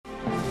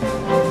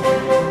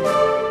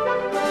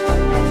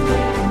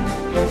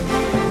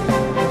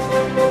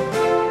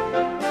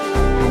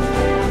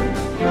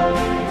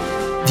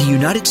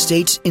United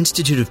States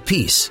Institute of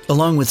Peace,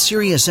 along with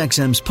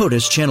SiriusXM's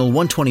POTUS Channel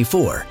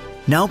 124,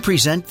 now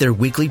present their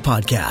weekly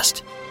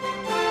podcast.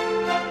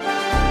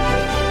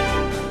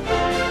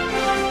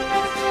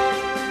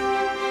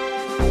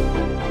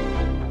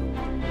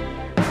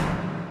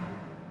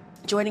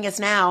 Joining us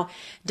now,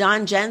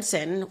 Don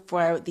Jensen,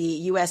 for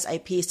the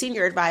USIP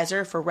Senior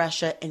Advisor for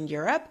Russia and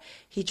Europe.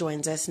 He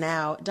joins us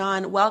now.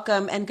 Don,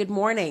 welcome and good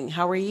morning.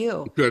 How are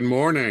you? Good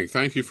morning.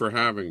 Thank you for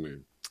having me.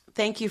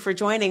 Thank you for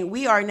joining.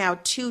 We are now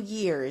 2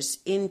 years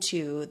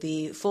into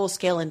the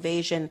full-scale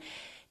invasion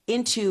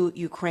into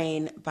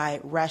Ukraine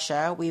by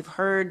Russia. We've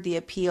heard the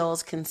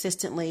appeals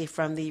consistently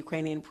from the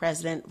Ukrainian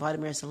President,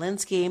 Volodymyr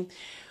Zelensky.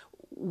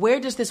 Where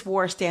does this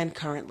war stand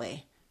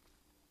currently?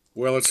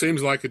 Well, it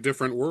seems like a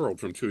different world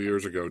from 2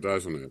 years ago,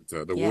 doesn't it?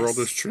 The world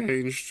has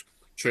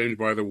changed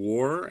by the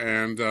war,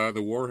 and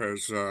the war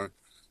has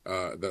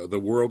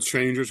the world's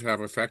changes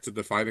have affected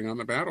the fighting on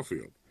the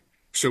battlefield.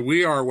 So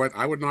we are what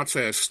I would not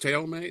say a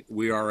stalemate.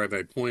 We are at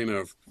a point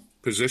of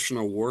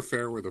positional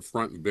warfare where the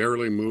front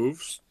barely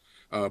moves.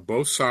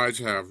 Both sides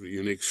have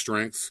unique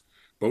strengths.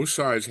 Both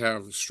sides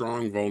have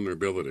strong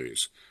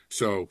vulnerabilities.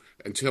 So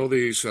until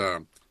these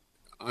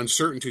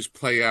uncertainties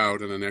play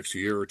out in the next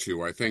year or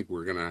two, I think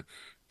we're going to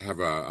have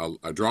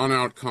a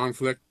drawn-out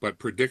conflict, but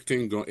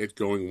predicting it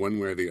going one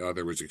way or the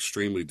other is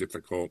extremely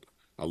difficult.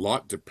 A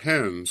lot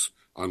depends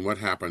on what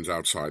happens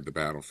outside the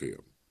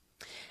battlefield.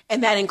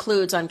 And that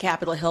includes on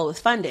Capitol Hill with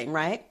funding,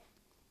 right?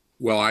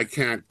 Well, I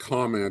can't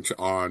comment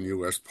on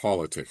U.S.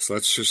 politics.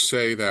 Let's just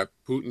say that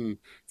Putin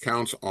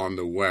counts on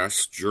the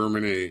West,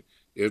 Germany,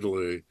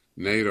 Italy,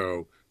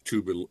 NATO,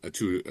 to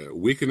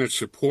weaken its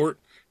support,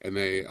 and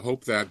they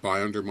hope that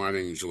by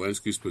undermining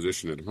Zelensky's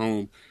position at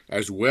home,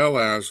 as well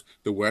as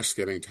the West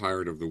getting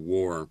tired of the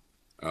war,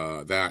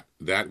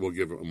 that will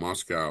give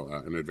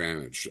Moscow an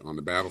advantage on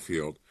the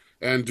battlefield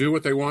and do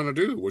what they want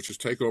to do, which is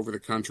take over the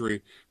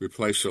country,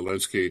 replace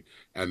Zelensky,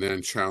 and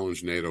then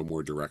challenge NATO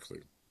more directly.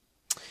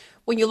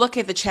 When you look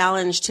at the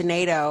challenge to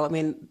NATO, I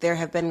mean, there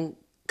have been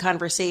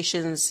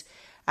conversations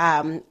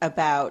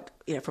about,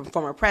 from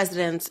former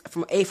presidents,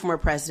 from a former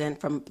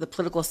president, from the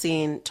political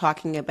scene,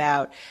 talking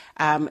about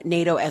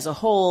NATO as a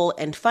whole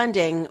and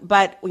funding.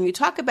 But when you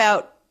talk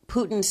about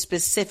Putin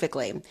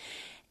specifically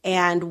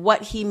and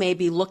what he may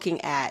be looking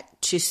at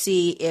to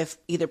see if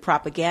either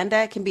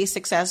propaganda can be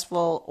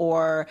successful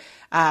or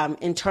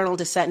internal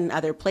dissent in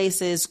other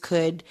places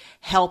could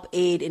help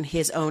aid in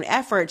his own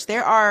efforts,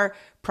 there are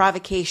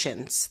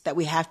provocations that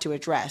we have to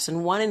address.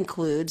 And one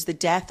includes the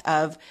death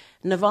of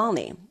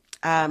Navalny.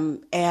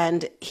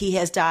 And he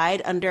has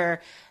died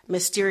under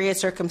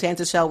mysterious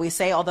circumstances, shall we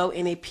say, although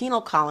in a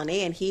penal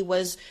colony, and he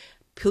was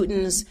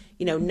Putin's,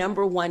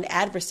 number one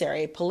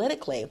adversary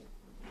politically.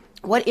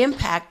 What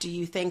impact do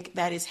you think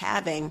that is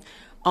having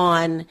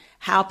on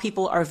how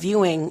people are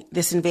viewing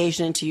this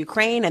invasion into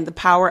Ukraine and the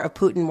power of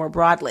Putin more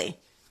broadly?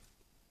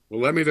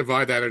 Well, let me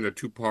divide that into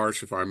two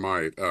parts, if I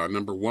might.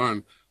 Number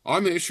one,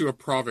 on the issue of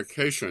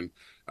provocation,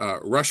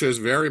 Russia is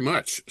very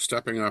much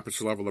stepping up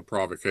its level of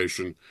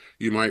provocation.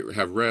 You might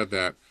have read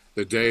that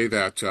the day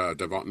that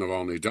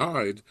Navalny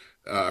died,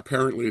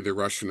 apparently the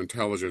Russian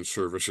intelligence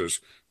services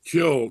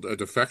killed a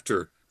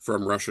defector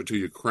from Russia to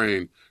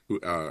Ukraine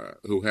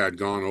who had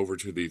gone over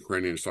to the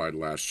Ukrainian side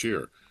last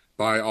year.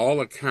 By all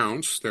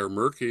accounts, they're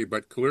murky,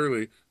 but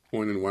clearly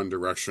point in one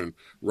direction.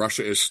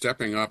 Russia is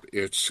stepping up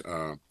its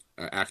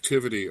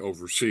activity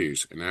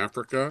overseas in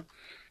Africa,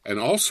 and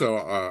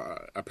also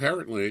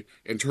apparently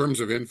in terms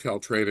of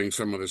infiltrating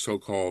some of the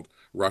so-called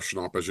Russian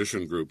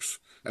opposition groups,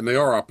 and they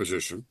are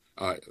opposition,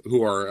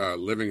 who are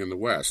living in the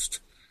West.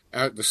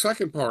 The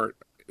second part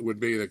would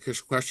be the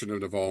question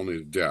of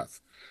Navalny's death.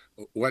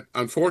 What,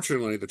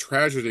 unfortunately, the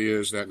tragedy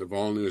is that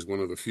Navalny is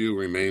one of the few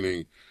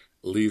remaining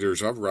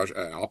leaders of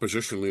Russia,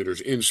 opposition leaders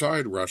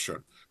inside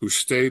Russia, who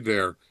stayed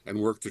there and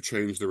worked to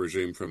change the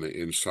regime from the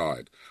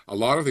inside. A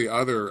lot of the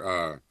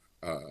other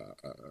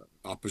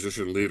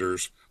opposition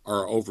leaders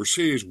are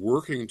overseas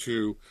working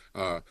to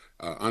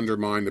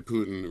undermine the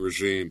Putin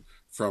regime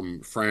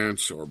from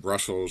France or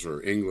Brussels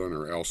or England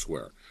or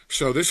elsewhere.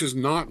 So this is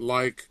not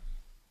like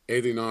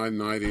 89,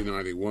 90,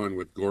 91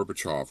 with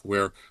Gorbachev,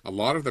 where a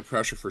lot of the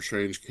pressure for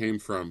change came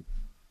from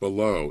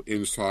below,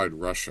 inside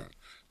Russia.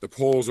 The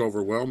polls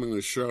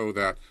overwhelmingly show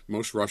that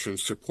most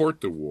Russians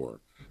support the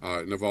war.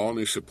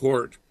 Navalny's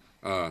support,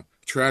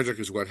 tragic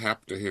as what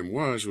happened to him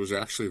was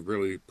actually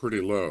really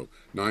pretty low,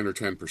 9 or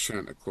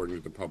 10%, according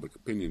to the public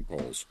opinion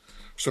polls.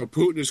 So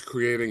Putin is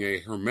creating a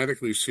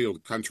hermetically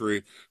sealed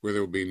country where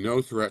there will be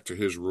no threat to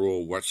his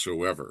rule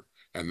whatsoever.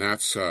 And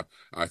that's,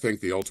 I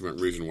think, the ultimate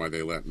reason why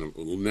they let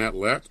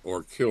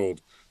or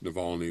killed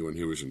Navalny when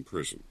he was in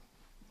prison.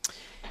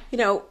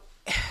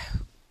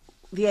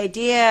 The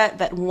idea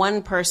that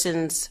one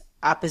person's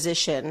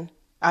opposition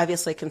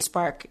obviously can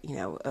spark,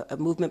 a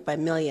movement by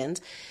millions.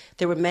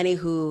 There were many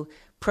who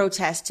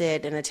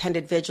protested and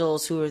attended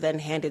vigils who were then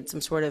handed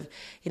some sort of,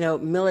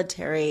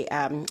 military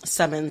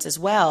summons as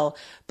well.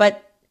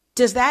 But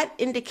does that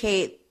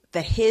indicate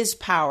that his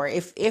power,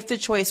 if the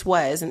choice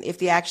was, and if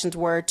the actions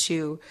were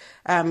to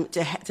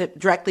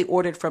directly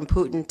ordered from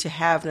Putin to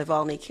have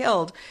Navalny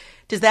killed,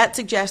 does that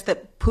suggest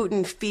that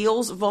Putin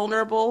feels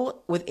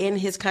vulnerable within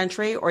his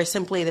country, or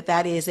simply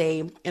that is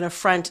an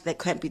affront that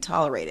can't be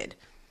tolerated?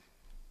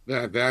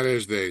 That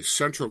is the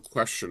central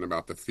question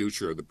about the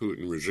future of the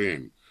Putin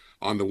regime.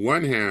 On the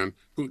one hand,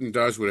 Putin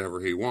does whatever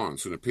he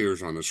wants and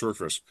appears on the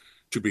surface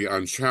to be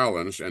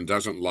unchallenged and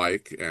doesn't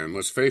like, and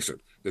let's face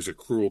it, there's a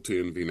cruelty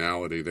and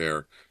venality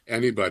there,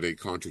 anybody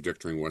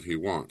contradicting what he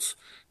wants.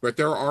 But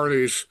there are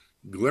these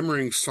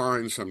glimmering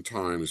signs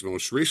sometimes,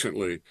 most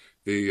recently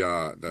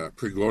the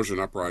Prigozhin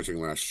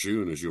uprising last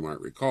June, as you might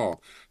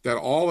recall, that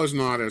all is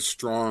not as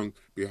strong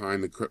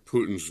behind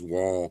Putin's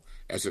wall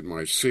as it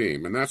might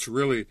seem. And that's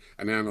really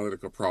an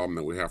analytical problem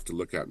that we have to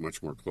look at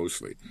much more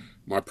closely.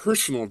 My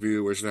personal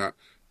view is that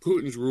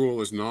Putin's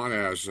rule is not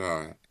as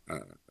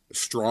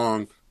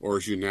strong or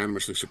as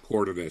unanimously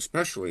supported,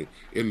 especially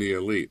in the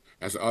elite,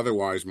 as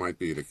otherwise might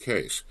be the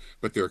case.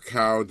 But they're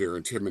cowed, they're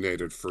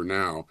intimidated for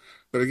now.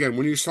 But again,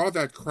 when you saw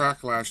that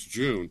crack last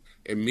June,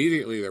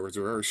 immediately there was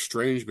a very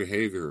strange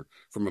behavior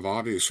from a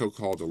lot of these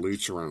so-called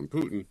elites around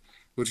Putin,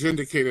 which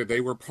indicated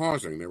they were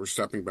pausing, they were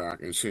stepping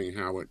back and seeing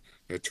how it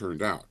had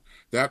turned out.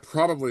 That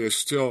probably is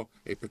still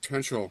a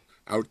potential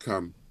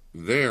outcome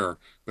there,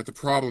 but the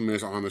problem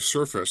is on the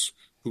surface,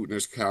 Putin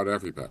has cowed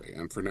everybody.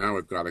 And for now,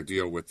 we've got to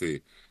deal with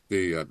the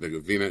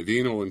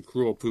venal and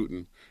cruel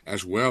Putin,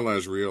 as well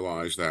as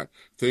realize that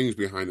things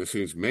behind the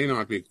scenes may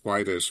not be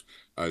quite as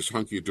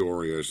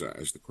hunky-dory as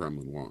the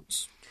Kremlin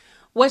wants.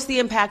 What's the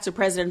impact of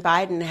President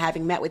Biden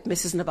having met with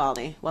Mrs.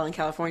 Navalny while in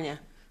California?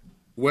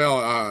 Well,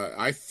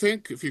 I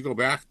think if you go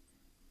back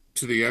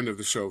to the end of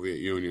the Soviet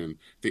Union,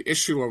 the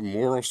issue of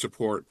moral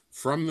support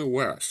from the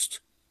West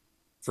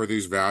for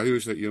these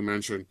values that you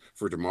mentioned,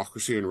 for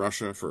democracy in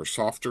Russia, for a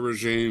softer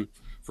regime,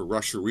 for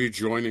Russia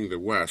rejoining the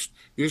West,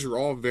 these are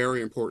all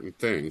very important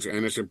things.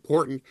 And it's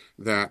important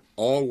that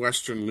all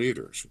Western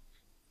leaders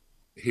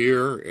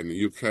here in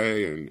the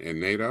UK and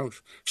NATO,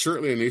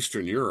 certainly in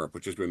Eastern Europe,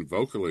 which has been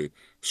vocally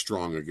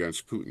strong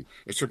against Putin,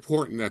 it's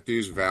important that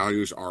these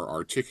values are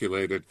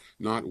articulated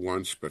not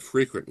once but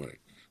frequently.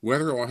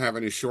 Whether it will have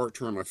any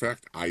short-term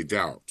effect, I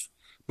doubt.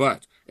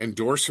 But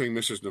endorsing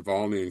Mrs.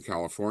 Navalny in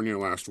California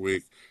last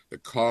week, the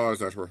cause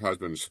that her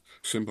husband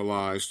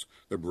symbolized,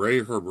 her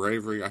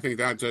bravery, I think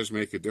that does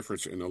make a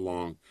difference in the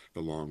long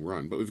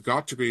run. But we've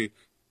got to be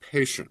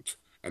patient,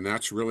 and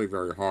that's really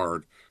very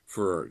hard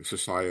for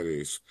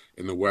societies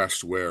in the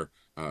West where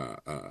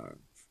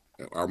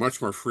are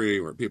much more free,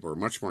 where people are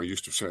much more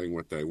used to saying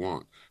what they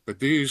want. But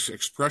these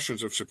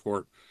expressions of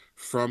support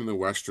from the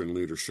Western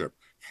leadership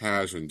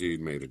has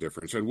indeed made a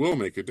difference and will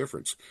make a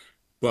difference.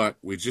 But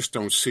we just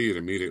don't see it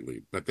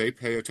immediately. But they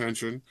pay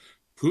attention.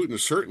 Putin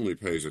certainly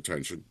pays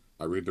attention.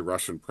 I read the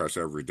Russian press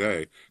every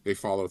day. They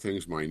follow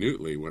things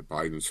minutely, what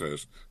Biden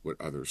says, what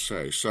others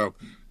say. So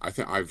I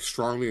think I've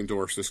strongly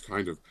endorsed this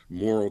kind of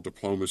moral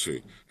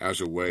diplomacy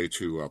as a way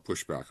to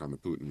push back on the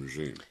Putin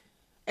regime.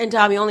 And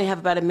Dom, you only have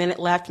about a minute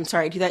left. I'm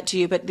sorry to do that to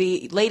you, but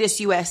the latest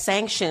U.S.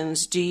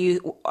 sanctions,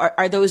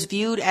 are those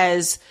viewed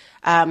as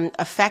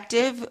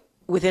effective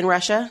within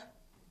Russia?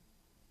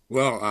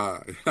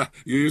 Well,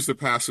 you use the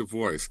passive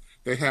voice.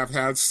 They have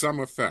had some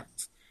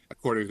effect,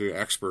 according to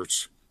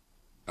experts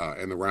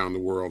and around the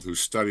world who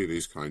study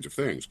these kinds of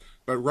things.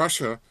 But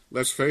Russia,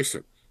 let's face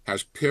it,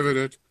 has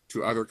pivoted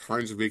to other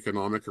kinds of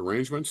economic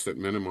arrangements that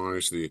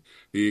minimize the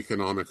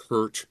economic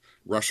hurt.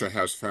 Russia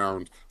has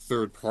found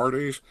third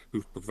parties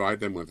who provide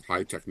them with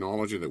high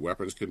technology that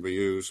weapons can be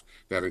used.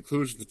 That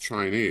includes the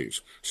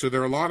Chinese. So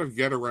there are a lot of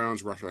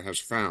get-arounds Russia has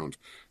found.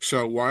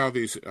 So while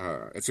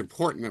it's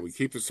important that we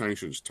keep the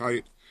sanctions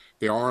tight,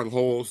 there are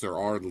holes, there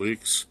are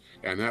leaks,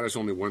 and that is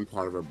only one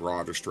part of a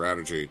broader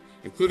strategy,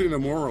 including the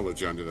moral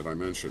agenda that I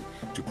mentioned,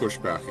 to push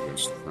back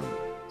against the Kremlin.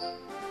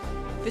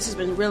 This has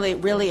been really,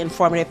 really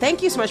informative.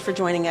 Thank you so much for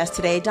joining us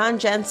today. Don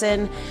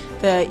Jensen,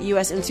 the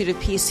U.S. Institute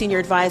of Peace Senior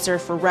Advisor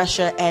for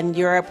Russia and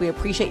Europe. We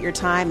appreciate your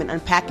time and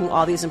unpacking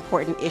all these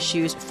important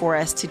issues for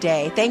us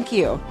today. Thank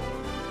you.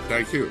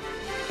 Thank you.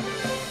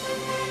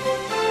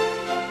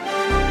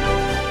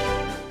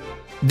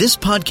 This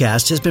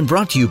podcast has been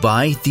brought to you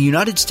by the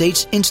United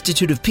States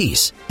Institute of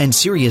Peace and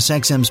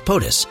SiriusXM's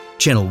POTUS,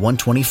 Channel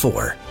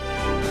 124.